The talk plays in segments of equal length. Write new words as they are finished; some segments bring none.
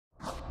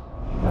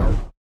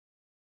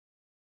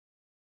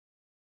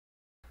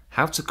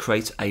How to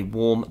create a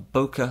warm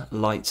bokeh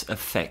light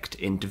effect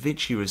in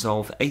DaVinci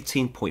Resolve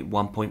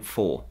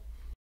 18.1.4.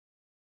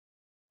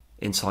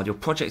 Inside your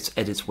Project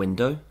Edit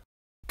window,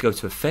 go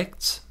to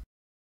Effects,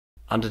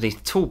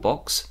 underneath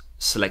Toolbox,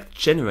 select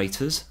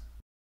Generators,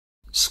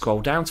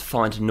 scroll down to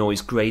find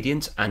Noise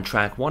Gradient and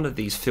drag one of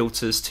these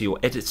filters to your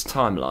edit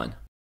timeline.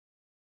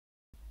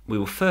 We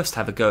will first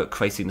have a go at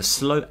creating the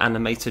slow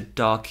animated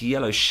dark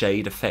yellow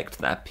shade effect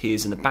that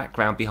appears in the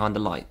background behind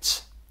the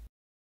lights.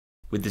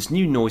 With this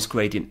new noise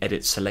gradient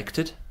edit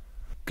selected,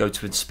 go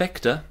to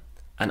Inspector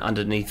and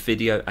underneath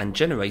Video and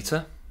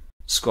Generator,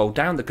 scroll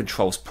down the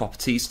controls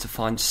properties to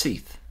find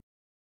Seeth.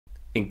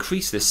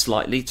 Increase this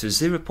slightly to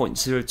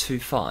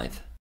 0.025.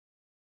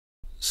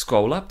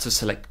 Scroll up to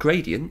select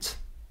Gradient.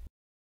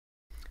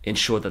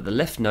 Ensure that the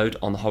left node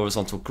on the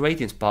horizontal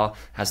gradient bar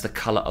has the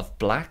color of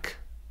black.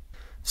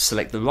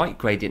 Select the right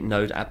gradient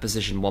node at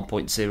position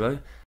 1.0.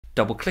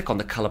 Double click on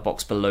the color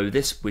box below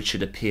this, which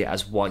should appear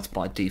as white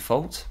by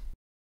default.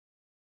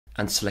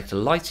 And select a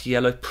light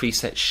yellow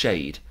preset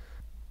shade.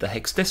 The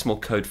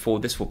hexadecimal code for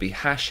this will be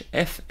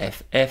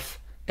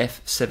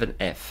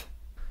 #FFFF7F.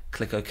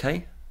 Click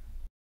OK.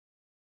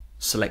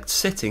 Select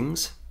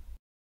Settings.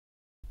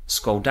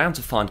 Scroll down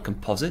to find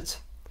Composite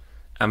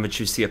and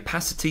reduce the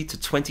opacity to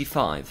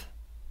 25.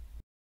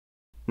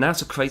 Now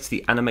to create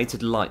the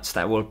animated lights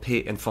that will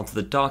appear in front of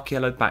the dark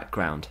yellow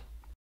background.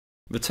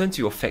 Return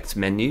to your Effect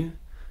menu,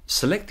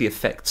 select the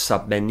Effect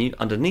sub-menu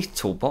underneath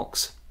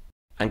Toolbox,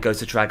 and go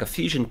to drag a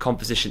Fusion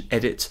Composition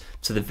Edit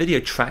to the video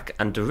track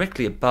and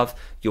directly above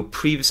your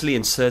previously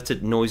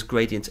inserted Noise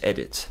Gradient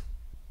Edit.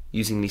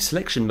 Using the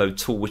Selection Mode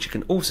tool, which you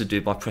can also do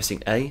by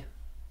pressing A,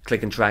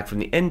 click and drag from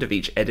the end of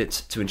each edit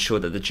to ensure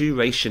that the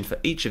duration for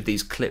each of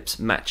these clips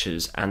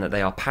matches and that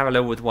they are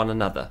parallel with one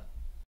another.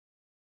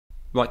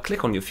 Right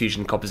click on your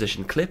Fusion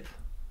Composition clip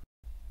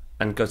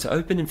and go to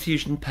Open in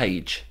Fusion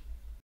Page.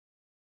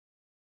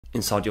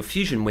 Inside your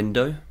Fusion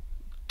window,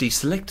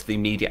 deselect the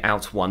Media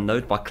Out 1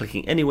 node by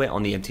clicking anywhere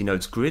on the empty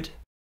node's grid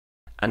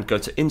and go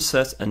to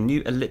Insert a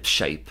new ellipse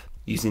shape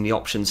using the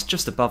options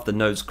just above the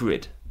node's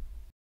grid.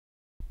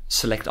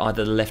 Select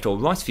either the left or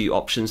right view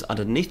options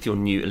underneath your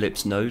new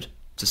ellipse node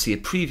to see a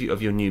preview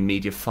of your new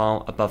media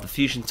file above the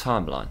Fusion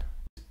timeline.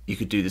 You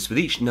could do this with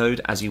each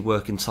node as you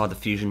work inside the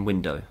Fusion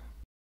window.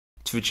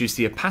 To reduce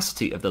the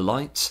opacity of the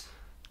lights,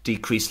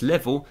 decrease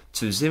level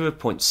to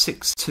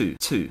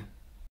 0.622.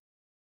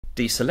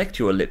 Deselect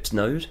your ellipse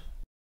node.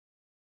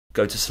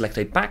 Go to select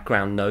a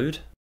background node,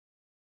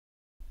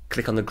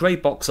 click on the grey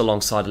box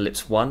alongside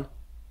ellipse 1,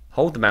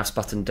 hold the mouse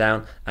button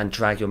down and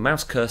drag your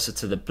mouse cursor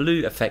to the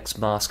blue effects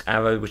mask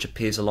arrow which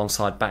appears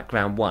alongside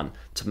background 1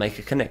 to make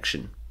a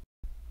connection.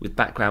 With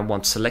background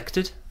 1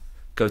 selected,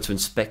 go to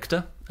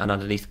Inspector and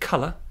underneath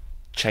Color,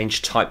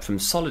 change type from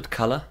solid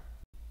color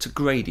to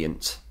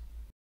gradient.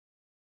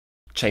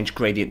 Change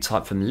gradient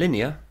type from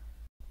linear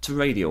to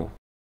radial.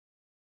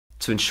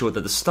 To ensure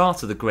that the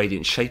start of the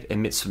gradient shape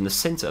emits from the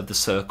center of the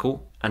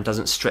circle and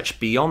doesn't stretch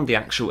beyond the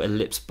actual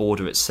ellipse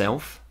border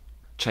itself,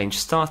 change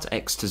start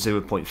x to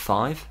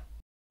 0.5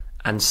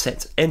 and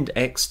set end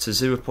x to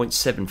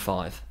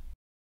 0.75.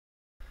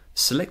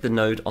 Select the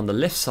node on the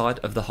left side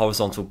of the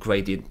horizontal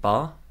gradient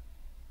bar,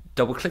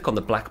 double click on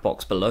the black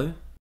box below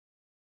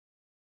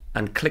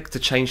and click to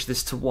change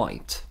this to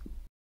white.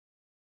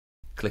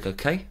 Click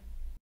OK.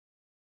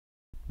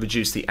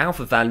 Reduce the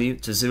alpha value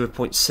to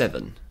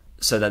 0.7.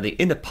 so that the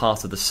inner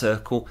part of the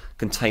circle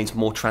contains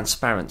more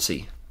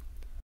transparency.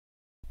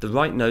 The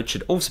right node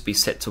should also be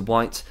set to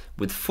white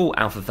with full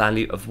alpha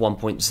value of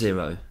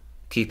 1.0,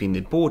 keeping the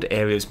border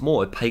areas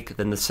more opaque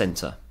than the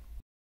center.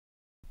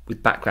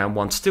 With background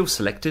 1 still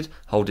selected,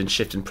 hold in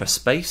Shift and press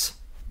space.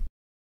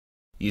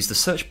 Use the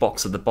search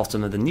box at the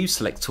bottom of the new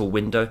Select Tool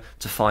window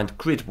to find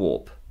Grid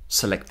Warp.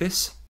 Select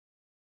this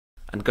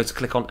and go to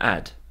click on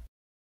Add.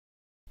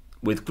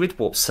 With Grid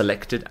Warp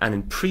selected and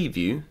in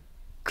Preview,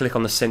 click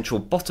on the central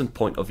bottom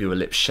point of your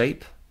ellipse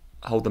shape,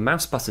 hold the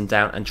mouse button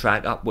down and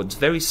drag upwards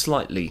very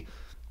slightly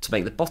to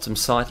make the bottom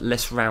side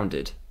less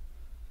rounded.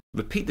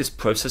 Repeat this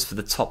process for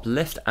the top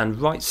left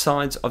and right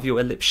sides of your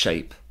ellipse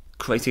shape,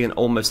 creating an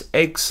almost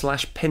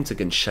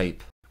egg/pentagon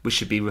shape, which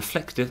should be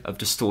reflective of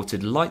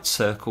distorted light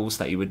circles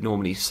that you would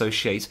normally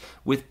associate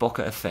with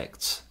bokeh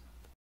effects.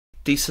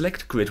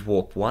 Deselect Grid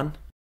Warp 1,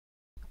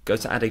 go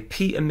to Add a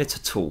P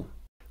Emitter tool.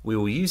 We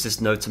will use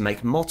this node to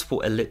make multiple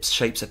ellipse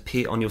shapes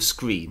appear on your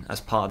screen as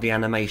part of the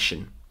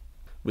animation.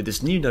 With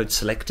this new node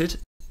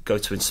selected, go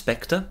to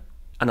Inspector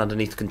and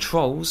underneath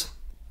Controls,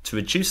 to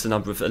reduce the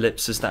number of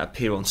ellipses that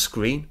appear on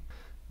screen,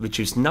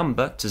 reduce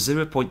number to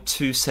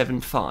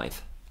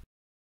 0.275.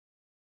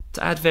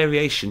 To add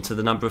variation to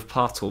the number of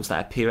particles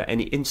that appear at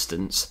any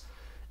instance,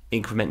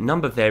 increment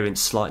number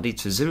variance slightly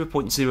to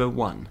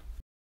 0.01.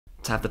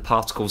 To have the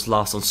particles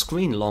last on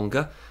screen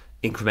longer,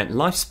 increment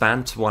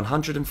lifespan to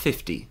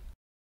 150.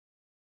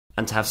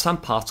 And to have some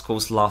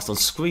particles last on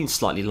screen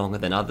slightly longer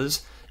than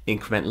others,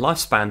 increment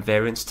lifespan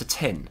variance to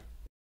 10.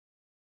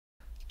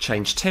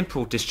 Change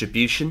temporal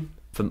distribution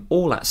from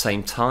all at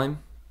same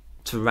time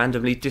to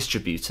randomly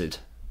distributed.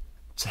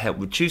 to help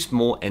reduce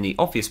more any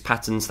obvious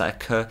patterns that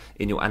occur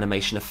in your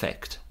animation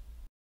effect.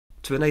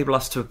 To enable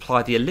us to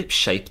apply the ellipse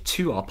shape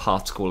to our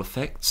particle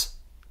effects,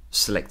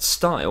 select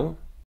Style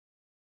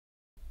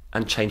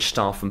and change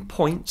Style from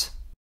Point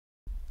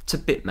to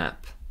Bitmap.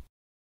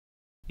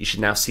 You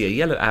should now see a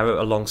yellow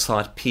arrow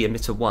alongside P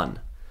emitter 1.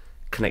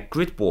 Connect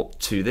Grid Warp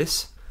to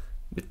this,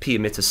 with P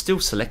emitter still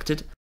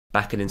selected,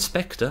 back in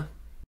Inspector,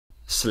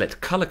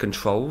 select Color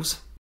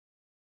Controls.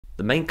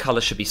 The main color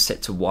should be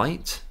set to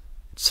white.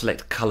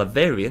 Select Color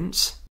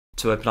Variance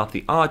to open up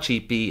the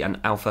RGB and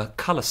alpha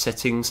color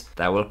settings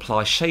that will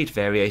apply shade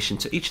variation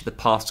to each of the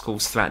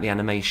particles throughout the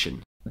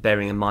animation,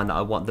 bearing in mind that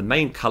I want the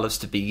main colors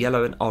to be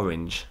yellow and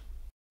orange.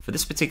 For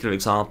this particular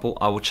example,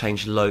 I will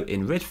change low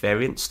in red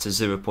variance to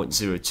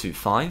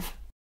 0.025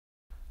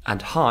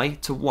 and high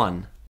to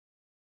 1.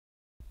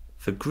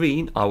 For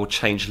green, I will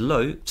change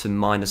low to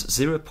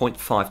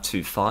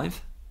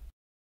 -0.525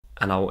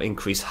 and I will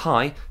increase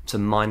high to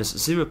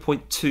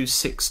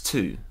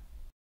 -0.262.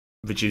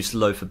 Reduce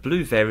low for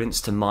blue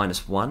variance to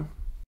 -1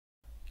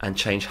 and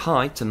change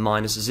high to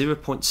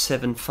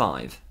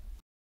 -0.75.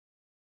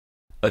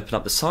 Open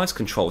up the size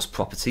controls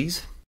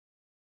properties.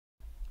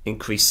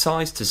 Increase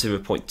size to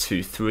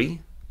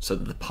 0.23 so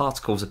that the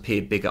particles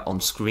appear bigger on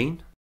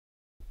screen.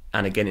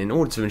 And again, in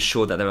order to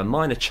ensure that there are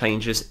minor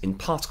changes in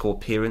particle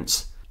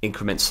appearance,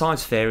 increment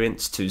size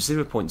variance to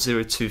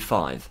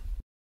 0.025.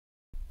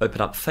 Open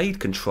up fade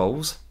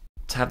controls.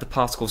 To have the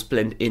particles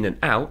blend in and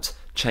out,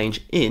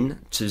 change in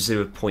to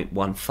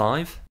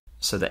 0.15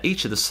 so that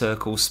each of the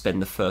circles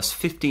spend the first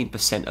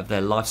 15% of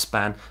their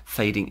lifespan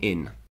fading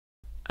in,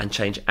 and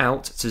change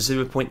out to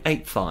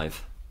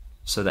 0.85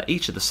 so that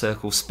each of the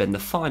circles spend the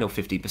final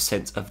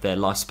 50% of their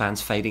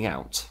lifespans fading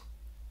out.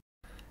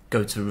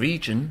 Go to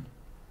Region,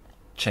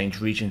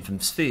 change Region from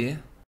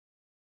Sphere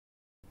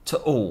to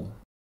All.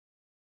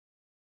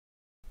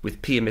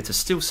 With P emitter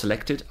still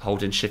selected,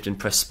 hold in Shift and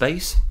press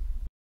Space,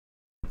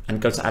 and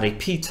go to add a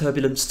P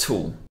turbulence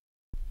tool.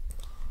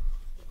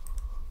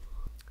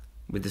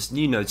 With this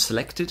new node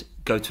selected,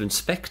 go to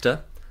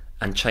Inspector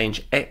and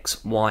change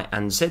X, Y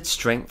and Z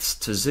strengths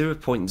to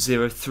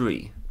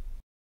 0.03.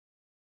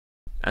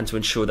 And to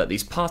ensure that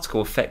these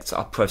particle effects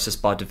are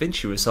processed by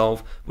DaVinci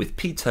Resolve with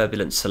P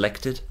turbulence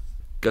selected,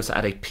 go to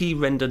add a P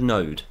render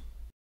node.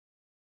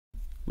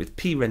 With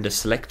P render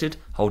selected,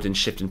 hold in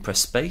Shift and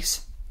press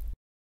Space,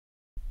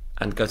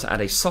 and go to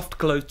add a soft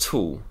glow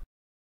tool.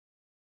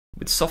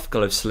 With soft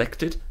glow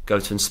selected,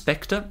 go to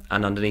Inspector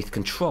and underneath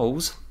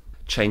Controls,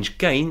 change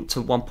gain to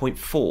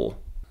 1.4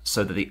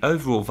 so that the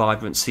overall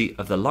vibrancy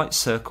of the light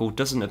circle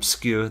doesn't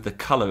obscure the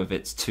colour of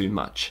it too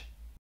much.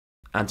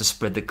 And to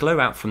spread the glow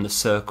out from the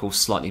circle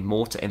slightly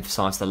more to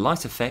emphasise the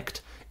light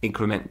effect,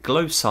 increment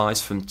glow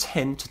size from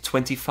 10 to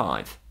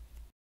 25.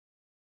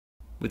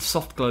 With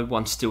soft glow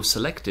 1 still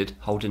selected,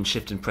 hold in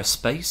Shift and press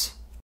Space,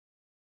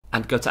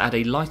 and go to add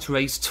a light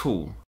rays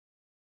tool.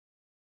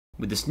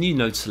 With this new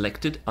node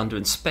selected, under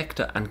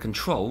Inspector and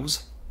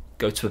Controls,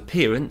 go to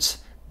Appearance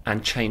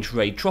and change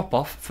Ray Drop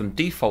Off from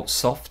Default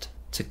Soft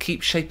to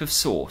Keep Shape of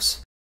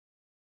Source.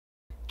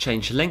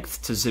 Change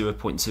Length to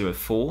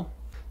 0.04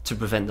 to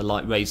prevent the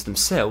light rays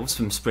themselves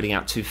from spreading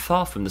out too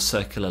far from the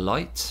circular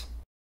light.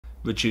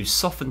 Reduce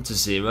Soften to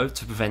 0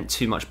 to prevent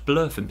too much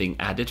blur from being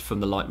added from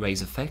the light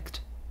rays effect.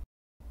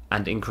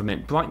 And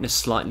increment brightness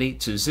slightly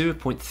to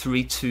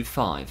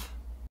 0.325.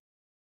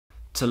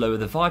 To lower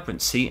the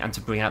vibrancy and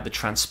to bring out the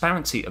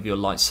transparency of your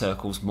light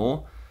circles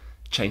more,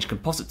 change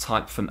composite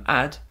type from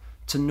Add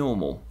to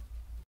Normal.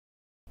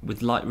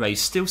 With light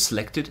rays still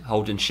selected,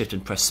 hold in Shift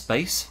and press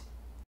Space,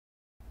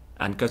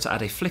 and go to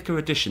add a Flicker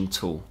Addition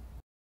tool.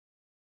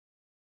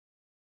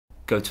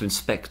 Go to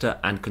Inspector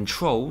and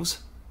Controls.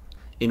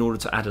 In order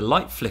to add a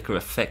light flicker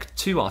effect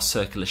to our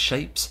circular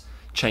shapes,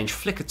 change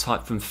flicker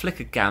type from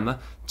Flicker Gamma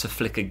to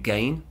Flicker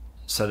Gain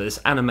so that this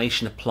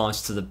animation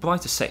applies to the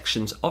brighter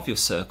sections of your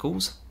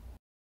circles.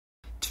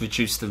 To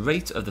reduce the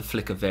rate of the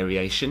flicker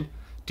variation,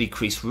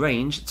 decrease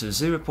range to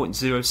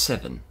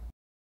 0.07.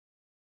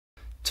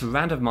 To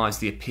randomize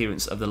the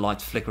appearance of the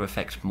light flicker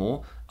effect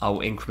more, I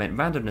will increment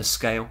randomness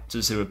scale to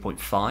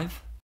 0.5.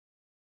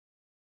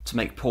 To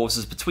make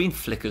pauses between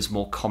flickers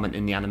more common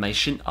in the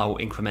animation, I will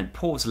increment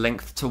pause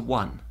length to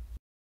 1.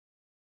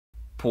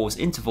 Pause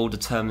interval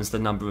determines the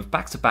number of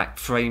back-to-back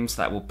frames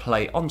that will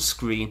play on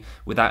screen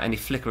without any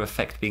flicker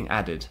effect being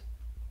added.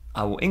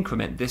 I will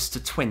increment this to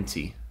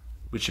 20,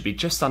 which should be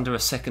just under a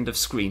second of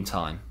screen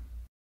time.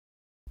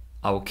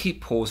 I will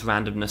keep pause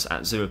randomness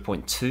at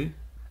 0.2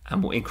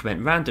 and will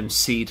increment random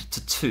seed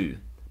to 2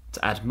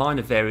 to add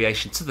minor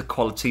variation to the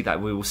quality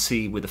that we will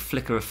see with a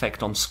flicker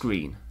effect on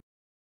screen.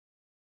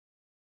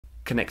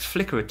 Connect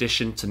Flicker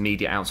Addition to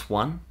Media Out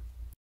 1.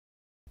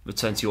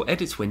 Return to your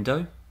Edit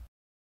window.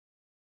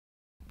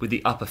 With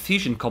the upper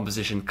Fusion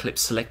Composition clip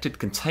selected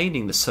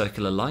containing the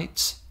circular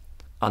lights,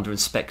 under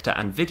Inspector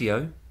and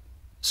Video,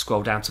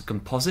 scroll down to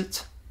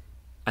Composite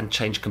and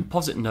change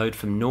Composite Node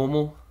from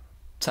Normal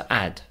to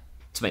Add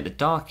to make the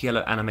dark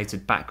yellow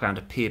animated background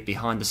appear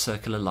behind the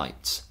circular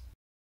lights.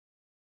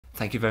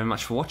 Thank you very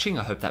much for watching.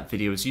 I hope that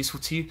video was useful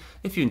to you.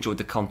 If you enjoyed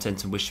the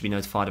content and wish to be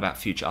notified about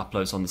future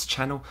uploads on this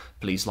channel,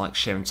 please like,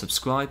 share and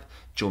subscribe.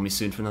 Join me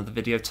soon for another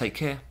video. Take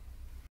care.